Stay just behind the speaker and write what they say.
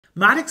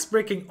Matic's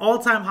breaking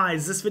all-time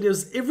highs. This video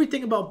is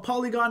everything about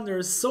Polygon. There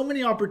are so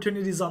many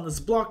opportunities on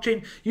this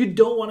blockchain. You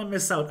don't want to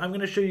miss out. I'm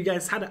going to show you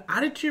guys how to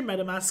add it to your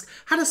MetaMask,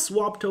 how to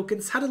swap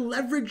tokens, how to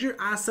leverage your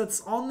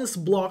assets on this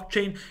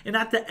blockchain. And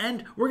at the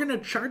end, we're going to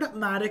chart up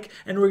Matic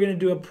and we're going to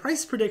do a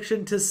price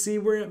prediction to see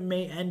where it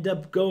may end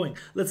up going.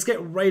 Let's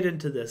get right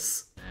into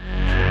this.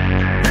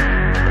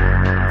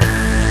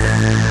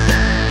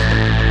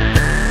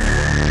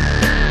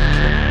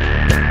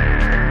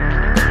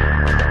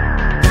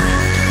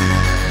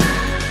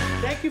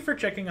 For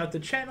checking out the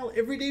channel.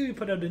 Every day we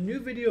put out a new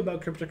video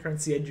about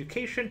cryptocurrency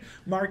education,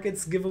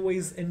 markets,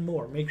 giveaways, and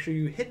more. Make sure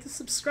you hit the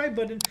subscribe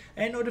button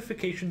and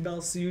notification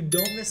bell so you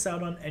don't miss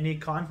out on any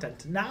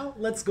content. Now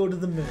let's go to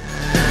the moon.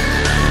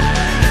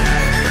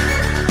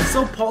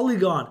 So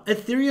Polygon,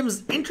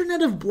 Ethereum's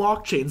Internet of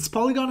Blockchains.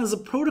 Polygon is a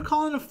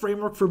protocol and a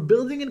framework for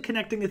building and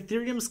connecting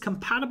Ethereum's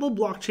compatible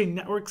blockchain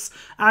networks,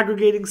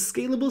 aggregating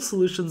scalable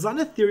solutions on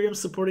Ethereum,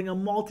 supporting a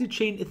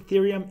multi-chain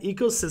Ethereum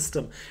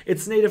ecosystem.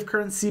 Its native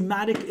currency,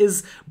 Matic,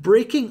 is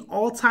breaking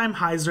all-time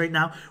highs right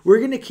now. We're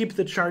going to keep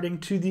the charting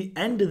to the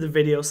end of the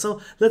video, so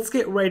let's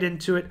get right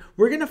into it.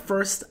 We're going to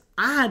first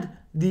add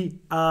the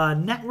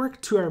network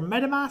to our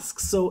MetaMask.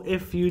 So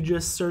if you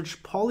just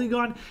search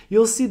Polygon,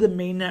 you'll see the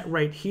mainnet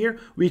right here.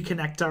 We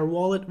connect our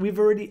wallet. We've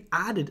already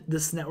added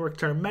this network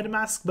to our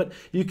MetaMask, but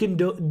you can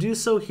do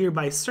so here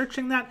by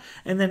searching that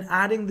and then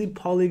adding the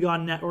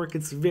Polygon network.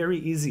 It's very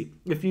easy.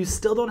 If you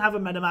still don't have a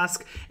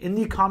MetaMask, in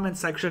the comment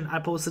section, I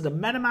posted a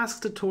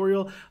MetaMask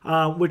tutorial,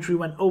 which we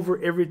went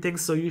over everything.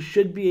 So you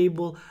should be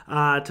able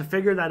to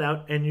figure that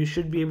out and you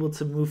should be able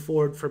to move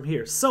forward from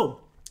here.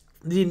 So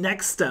the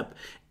next step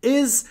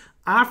is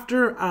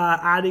after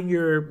adding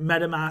your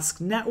MetaMask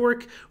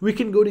network, we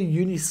can go to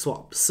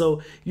Uniswap.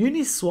 So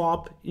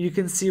Uniswap, you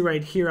can see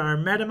right here our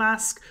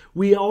MetaMask.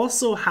 We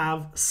also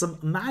have some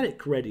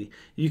Matic ready.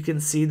 You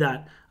can see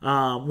that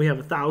we have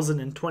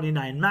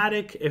 1,029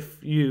 Matic.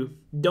 If you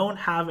don't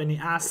have any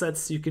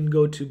assets, you can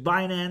go to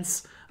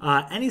Binance,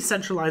 any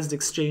centralized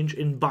exchange,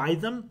 and buy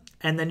them.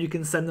 And then you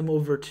can send them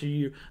over to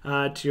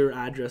your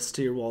address,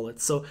 to your wallet.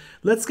 So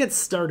let's get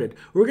started.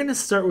 We're going to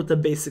start with the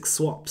basic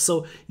swap.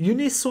 So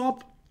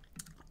Uniswap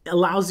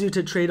allows you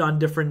to trade on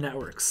different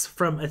networks,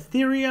 from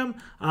Ethereum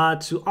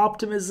to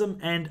Optimism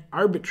and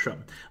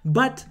Arbitrum.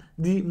 But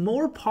the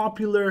more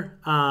popular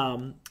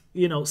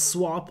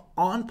swap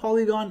on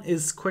Polygon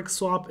is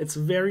QuickSwap. It's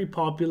very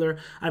popular.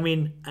 I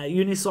mean,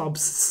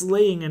 Uniswap's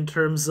slaying in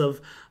terms of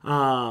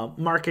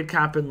market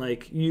cap and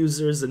like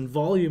users and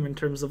volume in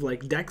terms of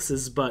like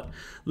dexes, but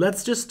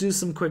let's just do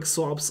some quick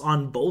swaps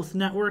on both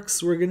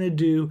networks. We're gonna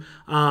do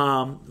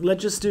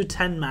let's just do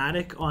 10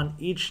 Matic on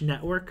each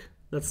network.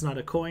 That's not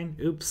a coin.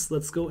 Oops.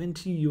 Let's go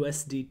into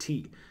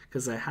USDT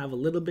because I have a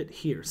little bit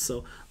here.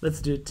 So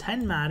let's do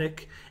 10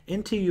 Matic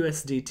into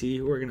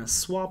USDT. We're going to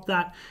swap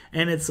that,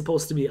 and it's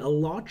supposed to be a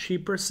lot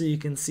cheaper, so you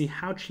can see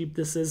how cheap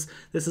this is.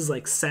 This is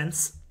like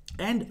cents,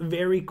 and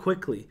very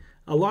quickly.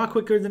 A lot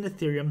quicker than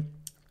Ethereum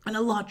and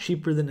a lot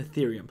cheaper than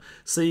Ethereum.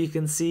 So you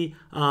can see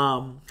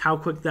how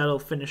quick that'll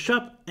finish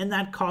up, and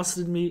that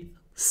costed me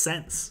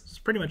cents. It's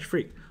pretty much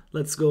free.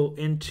 Let's go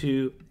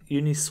into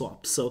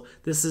Uniswap. So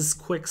this is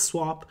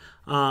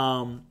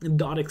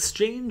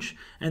quickswap.exchange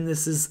and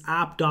this is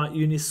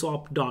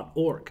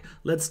app.uniswap.org.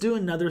 Let's do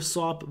another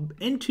swap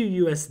into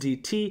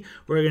USDT.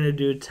 We're going to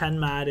do 10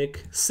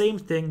 Matic, same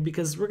thing,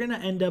 because we're going to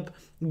end up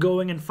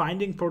going and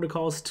finding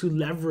protocols to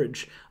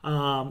leverage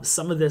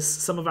some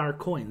of our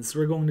coins.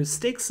 We're going to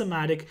stake some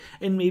Matic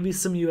and maybe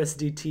some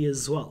USDT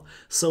as well.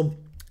 So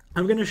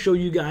I'm going to show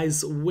you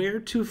guys where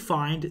to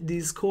find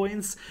these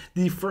coins.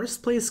 The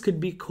first place could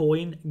be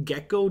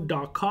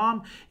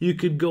CoinGecko.com. You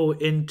could go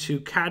into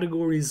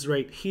categories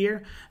right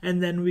here,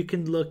 and then we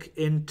can look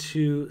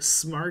into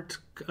smart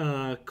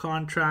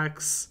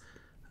contracts.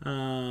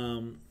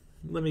 Let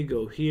me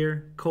go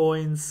here,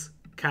 coins,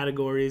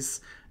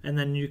 categories, and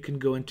then you can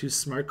go into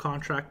smart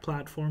contract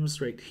platforms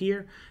right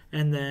here.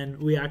 And then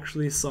we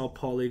actually saw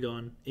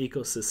Polygon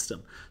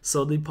ecosystem.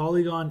 So the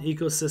Polygon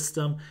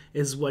ecosystem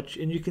is what,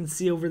 and you can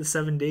see over the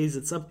 7 days,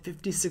 it's up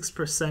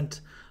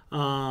 56%.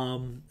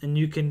 And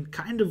you can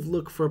kind of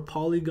look for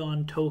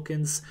Polygon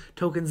tokens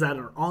that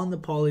are on the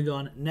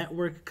Polygon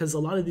network, because a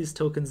lot of these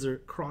tokens are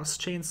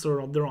cross-chain,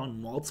 so they're on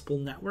multiple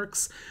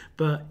networks.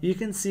 But you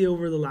can see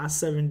over the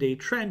last 7-day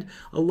trend,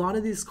 a lot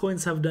of these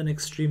coins have done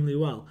extremely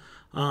well.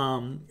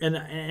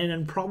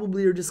 And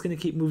probably you're just going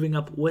to keep moving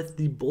up with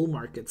the bull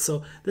market.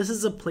 So this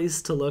is a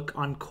place to look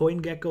on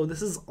CoinGecko.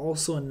 This is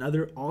also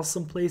another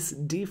awesome place,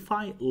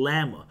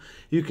 DeFilama.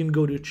 You can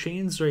go to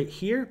chains right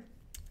here,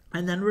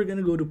 and then we're going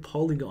to go to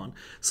Polygon.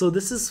 So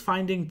this is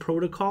finding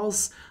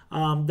protocols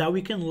that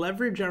we can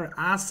leverage our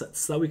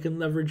assets, that we can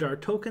leverage our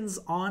tokens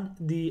on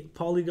the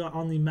Polygon,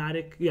 on the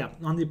Matic,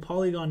 on the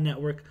Polygon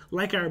network,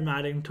 like our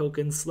Matic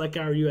tokens, like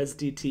our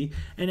USDT,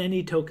 and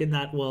any token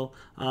that will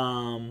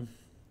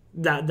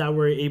that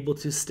we're able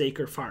to stake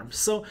or farm.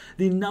 So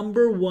the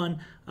number one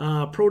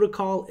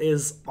protocol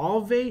is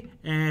Aave,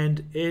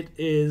 and it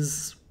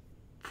is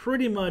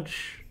pretty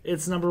much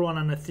It's number one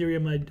on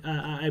Ethereum,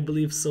 I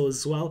believe so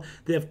as well.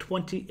 They have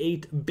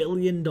 $28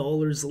 billion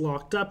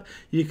locked up.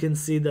 You can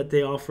see that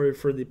they offer it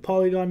for the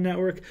Polygon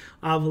network,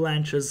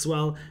 Avalanche as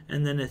well,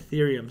 and then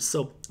Ethereum.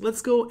 So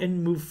let's go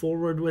and move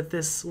forward with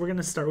this. We're going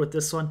to start with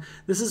this one.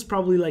 This is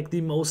probably like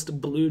the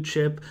most blue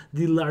chip,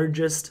 the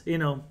largest,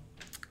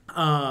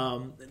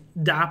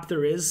 DApp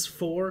there is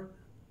for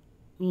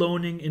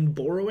loaning and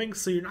borrowing.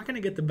 So you're not going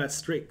to get the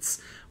best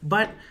rates.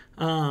 But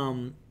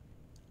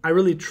I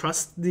really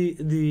trust the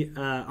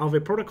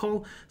Aave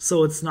protocol,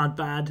 so it's not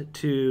bad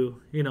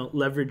to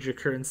leverage your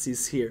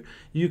currencies here.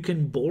 You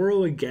can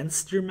borrow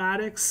against your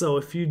Matic, so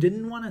if you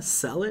didn't want to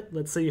sell it,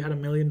 let's say you had $1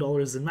 million in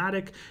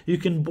Matic, you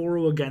can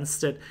borrow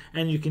against it,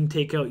 and you can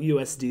take out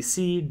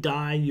USDC,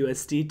 DAI,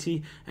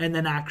 USDT, and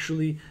then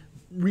actually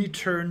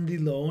return the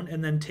loan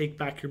and then take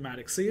back your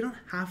Matic. So you don't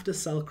have to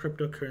sell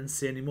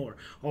cryptocurrency anymore.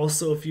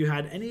 Also, if you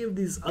had any of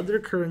these other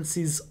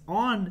currencies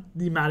on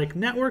the Matic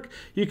network,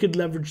 you could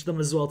leverage them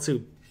as well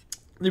too.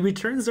 The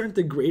returns aren't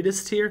the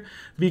greatest here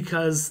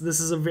because this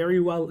is a very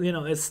well,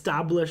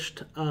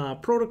 established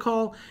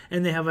protocol,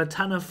 and they have a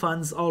ton of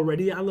funds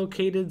already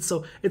allocated,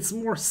 so it's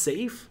more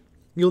safe.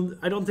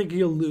 I don't think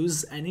you'll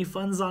lose any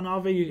funds on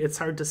Aave. It's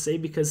hard to say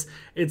because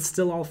it's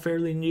still all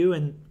fairly new,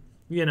 and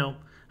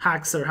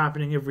hacks are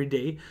happening every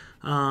day.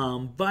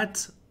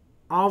 But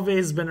Aave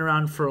has been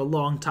around for a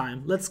long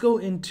time. Let's go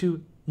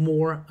into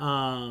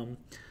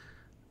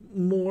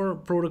more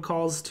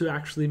protocols to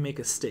actually make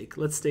a stake.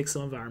 Let's stake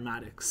some of our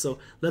Matic. So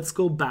let's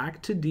go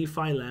back to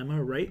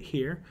DeFilama right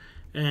here,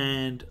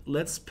 and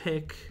let's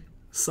pick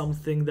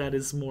something that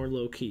is more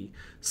low-key.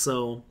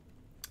 So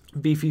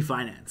Beefy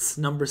Finance,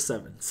 number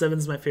 7.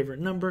 7's my favorite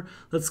number.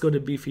 Let's go to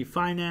Beefy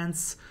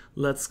Finance.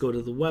 Let's go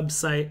to the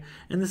website.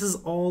 And this is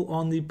all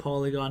on the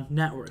Polygon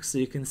network. So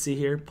you can see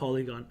here,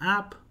 Polygon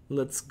app.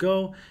 Let's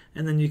go.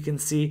 And then you can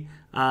see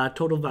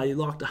total value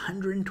locked,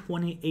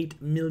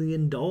 $128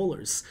 million.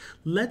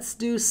 Let's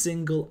do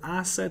single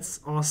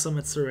assets. Awesome,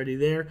 it's already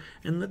there.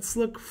 And let's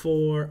look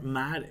for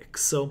Matic.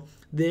 So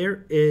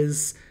there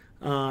is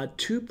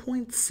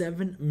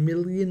 $2.7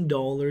 million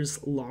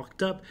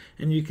locked up,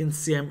 and you can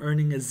see I'm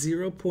earning a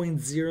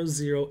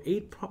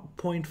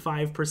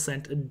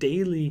 0.008.5%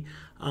 daily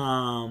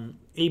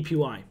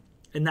APY,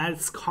 and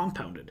that's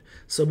compounded,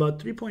 so about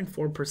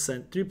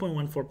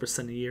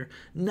 3.14% a year.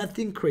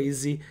 Nothing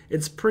crazy.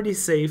 It's pretty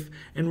safe,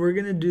 and we're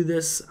gonna do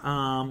this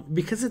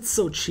because it's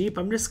so cheap.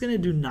 I'm just gonna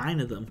do 9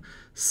 of them.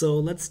 So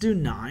let's do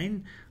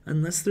 9,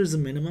 unless there's a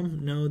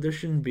minimum. No, there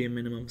shouldn't be a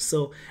minimum.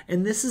 So,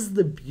 and this is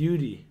the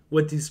beauty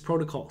with these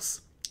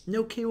protocols.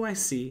 No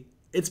KYC,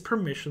 it's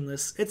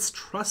permissionless, it's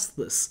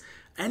trustless.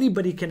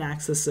 Anybody can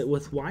access it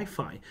with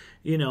Wi-Fi.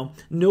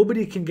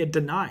 Nobody can get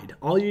denied.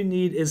 All you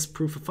need is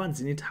proof of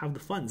funds. You need to have the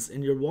funds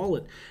in your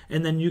wallet,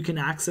 and then you can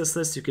access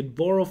this. You could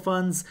borrow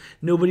funds.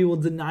 Nobody will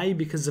deny you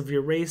because of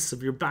your race,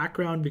 of your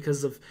background,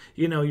 because of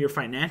your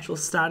financial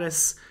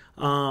status.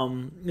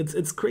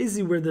 It's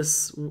crazy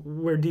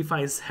where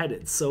DeFi is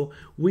headed. So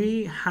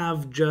we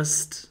have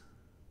just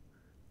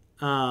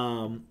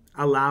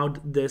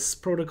allowed this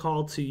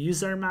protocol to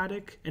use our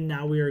Matic, and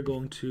now we are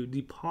going to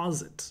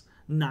deposit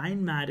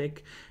 9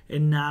 Matic,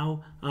 and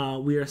now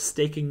we are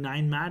staking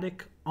 9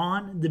 Matic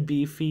on the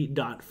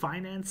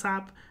Beefy.finance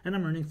app, and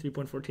I'm earning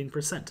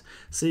 3.14%.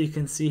 So you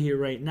can see here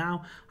right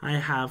now, I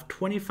have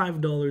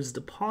 $25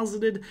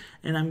 deposited,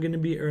 and I'm going to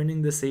be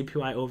earning this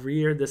APY over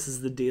here. This is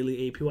the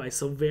daily APY.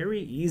 So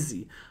very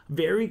easy,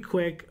 very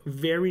quick,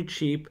 very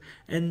cheap.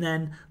 And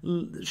then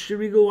should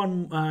we go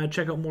on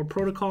check out more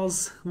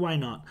protocols? Why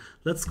not?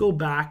 Let's go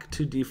back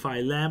to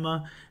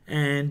DeFilama,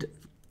 and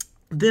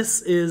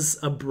this is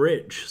a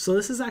bridge. So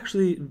this is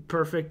actually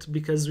perfect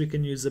because we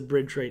can use a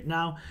bridge right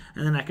now,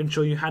 and then I can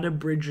show you how to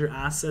bridge your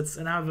assets,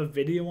 and I have a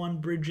video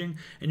on bridging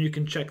and you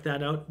can check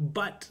that out,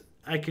 but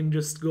I can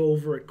just go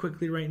over it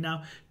quickly right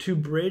now. To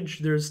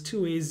bridge, there's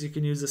 2 ways. You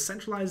can use a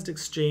centralized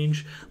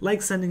exchange,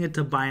 like sending it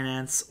to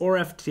Binance or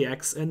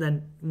FTX and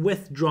then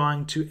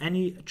withdrawing to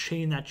any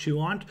chain that you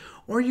want,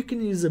 or you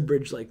can use a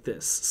bridge like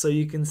this. So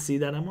you can see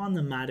that I'm on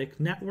the Matic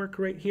network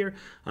right here,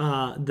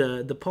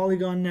 the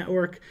Polygon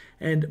network,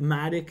 and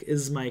Matic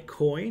is my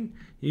coin.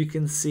 You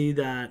can see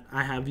that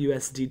I have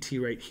USDT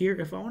right here.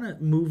 If I want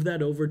to move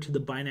that over to the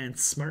Binance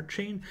Smart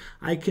Chain,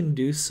 I can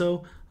do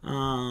so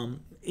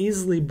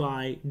easily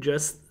by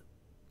just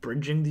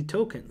bridging the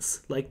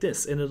tokens like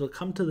this, and it'll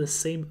come to the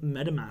same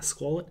MetaMask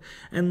wallet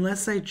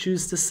unless I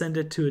choose to send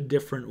it to a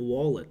different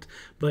wallet.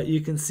 But you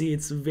can see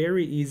it's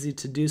very easy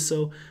to do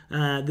so.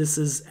 This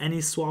is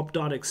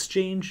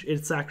Uniswap.exchange.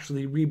 It's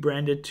actually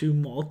rebranded to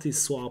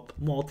Multiswap,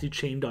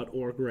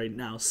 multichain.org right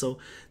now. So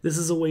this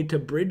is a way to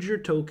bridge your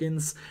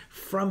tokens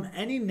from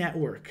any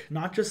network,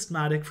 not just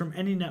Matic, from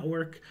any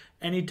network,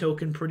 any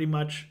token, pretty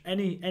much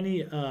any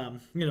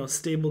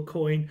stable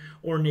coin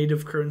or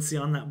native currency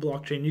on that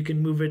blockchain. You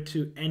can move it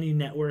to any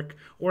network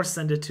or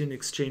send it to an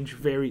exchange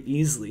very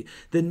easily.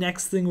 The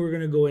next thing we're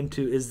going to go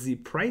into is the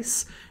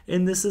price,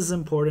 and this is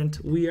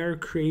important. We are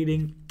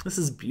creating, this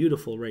is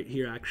beautiful right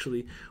here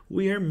actually,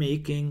 we are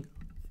making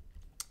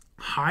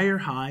higher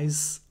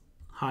highs,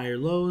 higher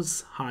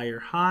lows, higher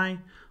high,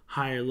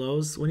 higher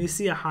lows. When you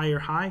see a higher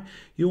high,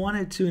 you want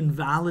it to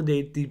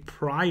invalidate the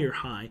prior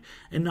high.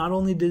 And not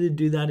only did it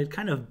do that, it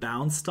kind of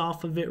bounced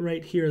off of it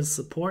right here as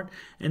support.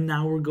 And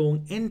now we're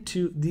going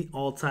into the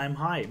all-time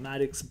high.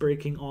 Matic's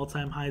breaking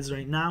all-time highs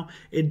right now.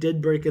 It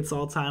did break its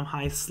all-time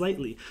high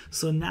slightly.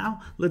 So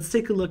now let's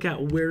take a look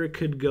at where it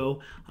could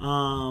go.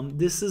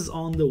 This is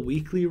on the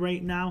weekly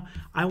right now.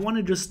 I want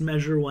to just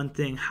measure one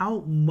thing.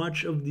 How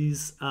much of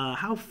these,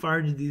 how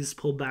far did these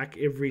pull back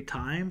every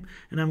time?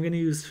 And I'm going to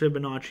use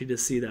Fibonacci to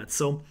see that.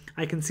 So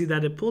I can see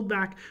that it pulled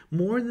back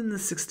more than the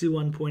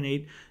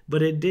 61.8,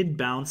 but it did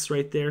bounce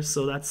right there.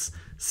 So that's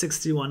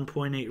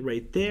 61.8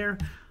 right there.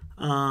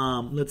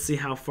 Let's see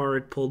how far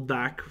it pulled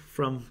back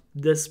from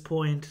this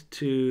point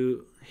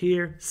to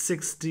here.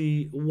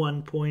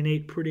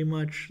 61.8 pretty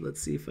much.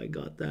 Let's see if I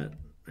got that.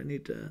 I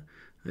need to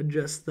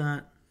adjust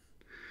that.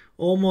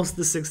 Almost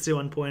the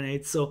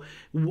 61.8. So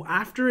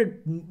after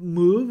it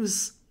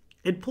moves,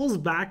 it pulls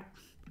back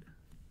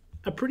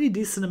a pretty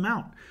decent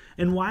amount.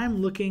 And why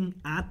I'm looking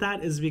at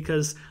that is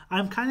because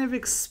I'm kind of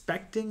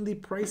expecting the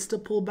price to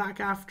pull back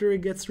after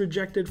it gets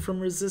rejected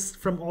from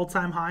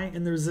all-time high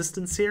in the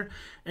resistance here.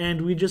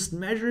 And we just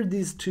measured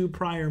these two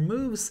prior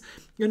moves,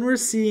 and we're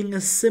seeing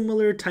a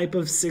similar type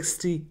of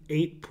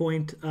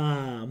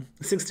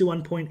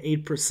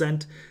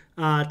 61.8%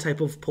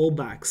 type of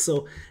pullback.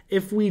 So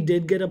if we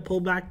did get a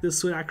pullback,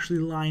 this would actually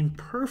line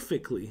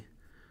perfectly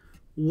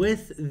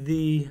with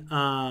the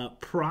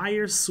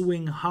prior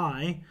swing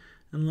high.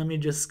 And let me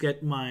just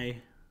get my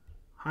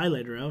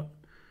highlighter out.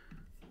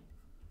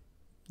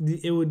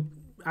 It would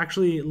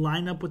actually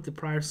line up with the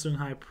prior swing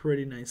high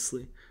pretty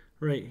nicely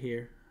right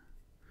here.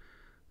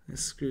 I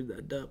screwed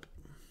that up.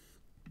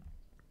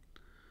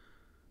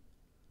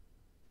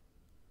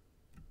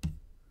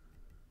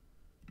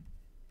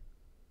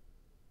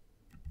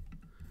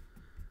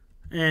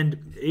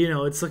 And, you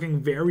know, it's looking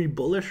very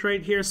bullish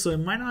right here, so it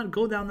might not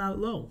go down that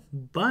low.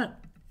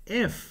 But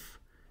if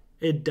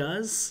it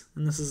does,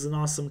 and this is an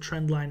awesome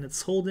trend line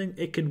it's holding,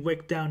 it could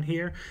wick down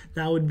here.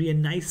 That would be a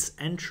nice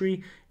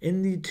entry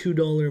in the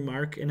 $2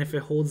 mark. And if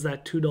it holds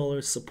that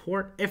 $2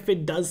 support, if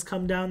it does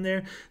come down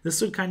there,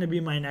 this would kind of be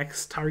my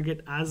next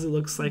target, as it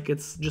looks like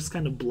it's just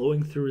kind of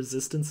blowing through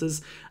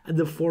resistances at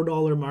the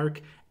 $4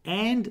 mark.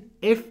 And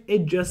if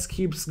it just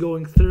keeps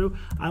going through,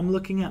 I'm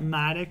looking at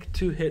Matic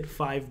to hit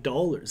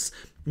 $5.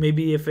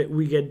 Maybe if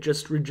we get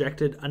just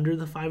rejected under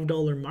the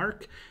 $5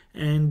 mark,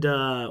 and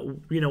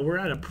you know, we're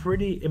at a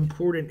pretty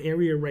important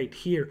area right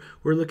here.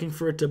 We're looking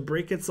for it to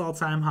break its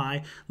all-time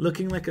high,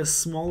 looking like a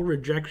small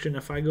rejection.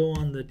 If I go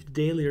on the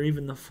daily or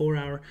even the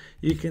 4-hour,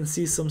 you can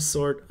see some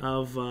sort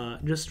of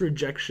just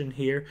rejection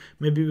here.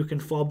 Maybe we can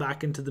fall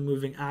back into the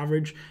moving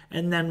average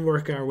and then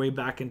work our way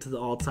back into the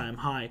all-time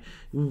high.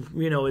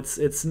 You know,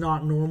 it's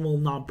not normal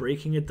not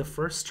breaking it the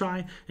first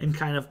try and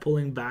kind of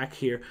pulling back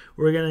here.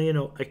 We're gonna, you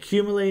know,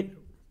 accumulate.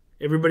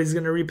 Everybody's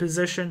going to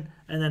reposition,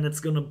 and then it's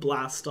going to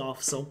blast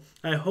off. So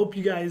I hope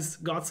you guys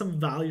got some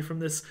value from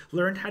this,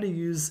 learned how to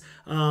use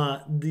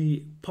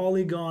the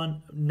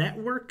Polygon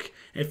network.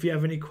 If you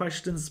have any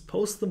questions,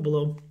 post them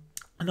below,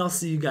 and I'll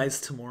see you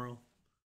guys tomorrow.